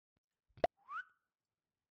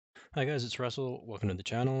Hi guys, it's Russell. Welcome to the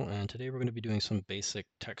channel, and today we're going to be doing some basic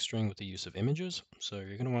texturing with the use of images. So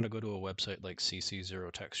you're going to want to go to a website like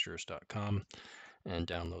cc0textures.com and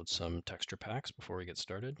download some texture packs before we get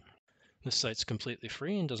started. This site's completely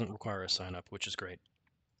free and doesn't require a sign up, which is great.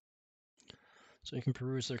 So you can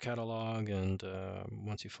peruse their catalog, and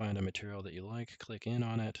once you find a material that you like, click in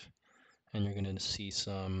on it, and you're going to see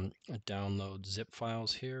some download zip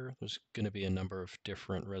files here. There's going to be a number of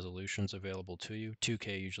different resolutions available to you.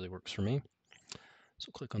 2K usually works for me. So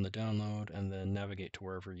click on the download and then navigate to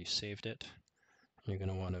wherever you saved it. You're going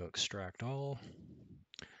to want to extract all,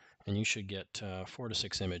 and you should get 4 to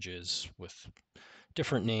 6 images with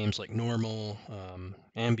different names like normal,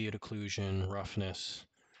 ambient occlusion, roughness,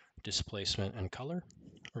 displacement, and color.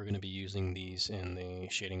 We're going to be using these in the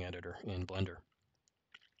shading editor in Blender.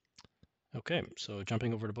 Okay, so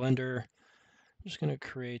jumping over to Blender, I'm just going to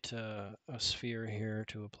create a sphere here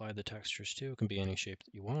to apply the textures to. It can be any shape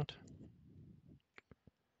that you want.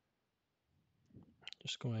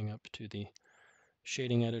 Just going up to the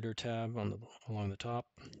Shading Editor tab along the top,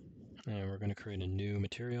 and we're going to create a new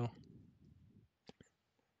material.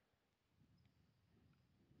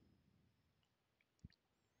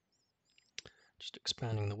 Just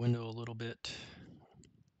expanding the window a little bit,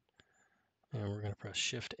 and we're going to press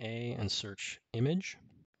Shift A and search Image.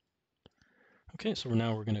 Okay, so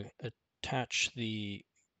now we're going to attach the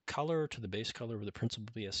color to the base color of the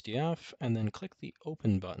Principled BSDF, and then click the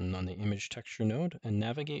Open button on the Image Texture node and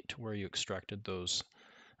navigate to where you extracted those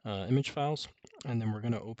image files, and then we're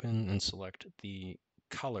going to open and select the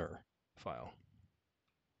color file.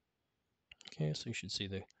 Okay, so you should see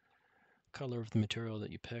the color of the material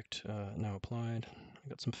that you picked now applied. I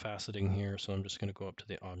got some faceting here, so I'm just going to go up to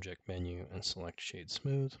the Object menu and select Shade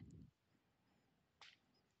Smooth.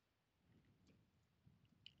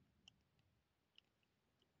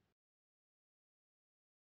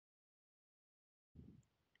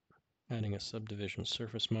 Adding a subdivision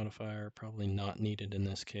surface modifier, probably not needed in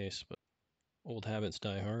this case, but old habits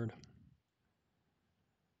die hard.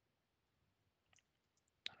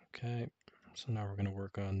 Okay, so now we're going to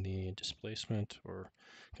work on the displacement, or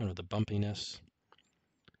kind of the bumpiness.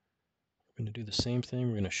 We're going to do the same thing.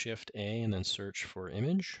 We're going to Shift A and then search for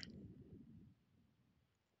Image.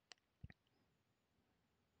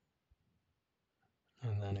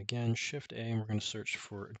 And then again, Shift A, and we're going to search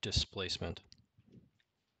for displacement.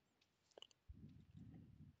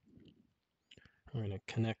 We're going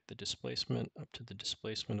to connect the displacement up to the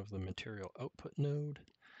displacement of the material output node.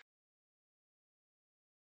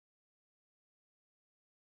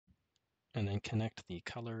 And then connect the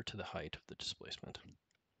color to the height of the displacement.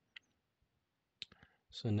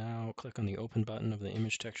 So now click on the Open button of the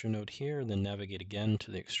Image Texture node here, then navigate again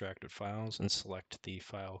to the extracted files and select the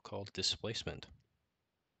file called Displacement.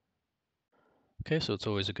 Okay, so it's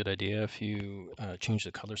always a good idea if you change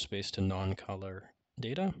the color space to non-color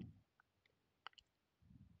data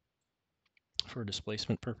for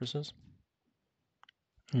displacement purposes.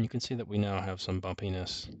 And you can see that we now have some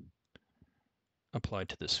bumpiness applied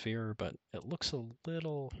to the sphere, but it looks a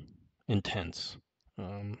little intense.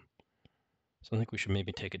 So I think we should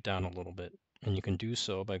maybe take it down a little bit. And you can do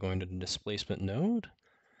so by going to the displacement node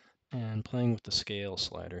and playing with the scale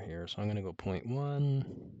slider here. So I'm going to go 0.1,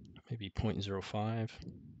 maybe 0.05.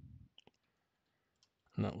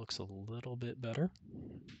 And that looks a little bit better.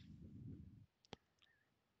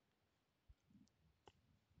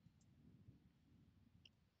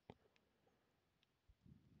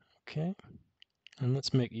 Okay. And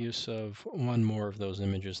let's make use of one more of those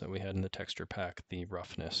images that we had in the texture pack, the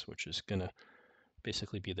roughness, which is going to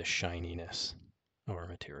basically be the shininess of our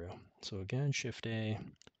material. So again, Shift A,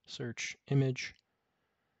 search Image,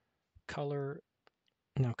 Color,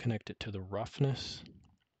 now connect it to the roughness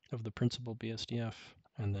of the Principled BSDF,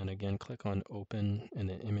 and then again click on Open in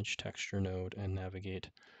the Image Texture node and navigate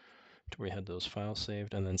to where you had those files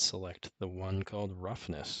saved, and then select the one called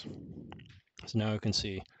Roughness. So now you can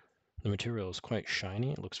see the material is quite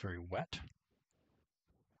shiny, it looks very wet.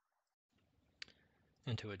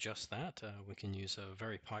 And to adjust that, we can use a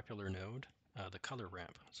very popular node, the color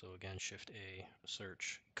ramp. So again, Shift A,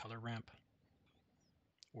 search color ramp,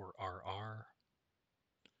 or RR,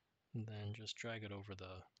 and then just drag it over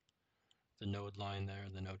the node line there,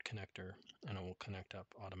 the node connector, and it will connect up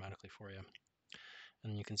automatically for you.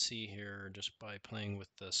 And you can see here, just by playing with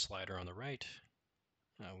the slider on the right,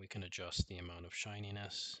 we can adjust the amount of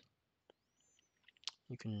shininess.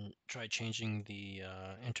 You can try changing the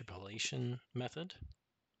interpolation method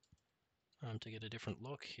to get a different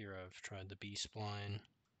look. Here I've tried the B-spline.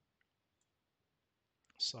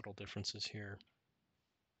 Subtle differences here.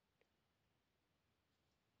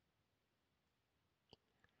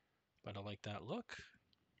 but I like that look.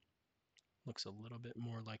 Looks a little bit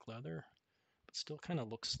more like leather, but still kind of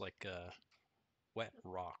looks like wet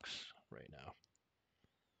rocks right now.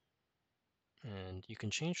 And you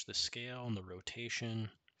can change the scale and the rotation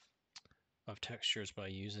of textures by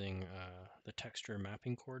using the texture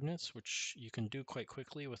mapping coordinates, which you can do quite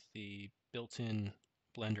quickly with the built-in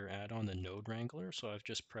Blender add-on, the Node Wrangler. So I've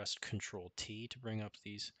just pressed Control T to bring up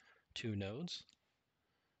these two nodes.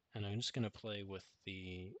 And I'm just going to play with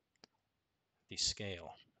the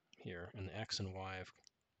scale here, and the X and Y have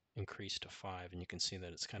increased to 5, and you can see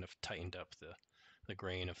that it's kind of tightened up the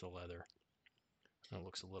grain of the leather. And it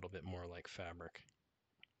looks a little bit more like fabric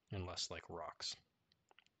and less like rocks.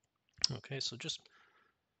 Okay, so just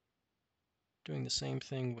doing the same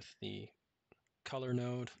thing with the color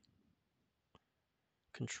node,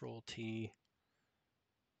 Control T,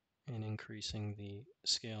 and increasing the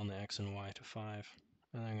scale in the X and Y to 5.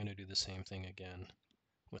 And I'm going to do the same thing again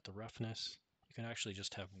with the roughness. You can actually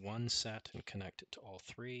just have one set and connect it to all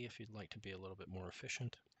three if you'd like to be a little bit more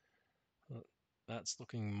efficient. That's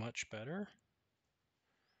looking much better.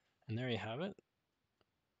 And there you have it.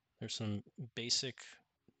 There's some basic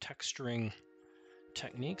texturing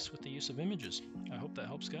techniques with the use of images. I hope that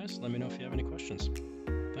helps, guys. Let me know if you have any questions.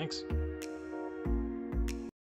 Thanks.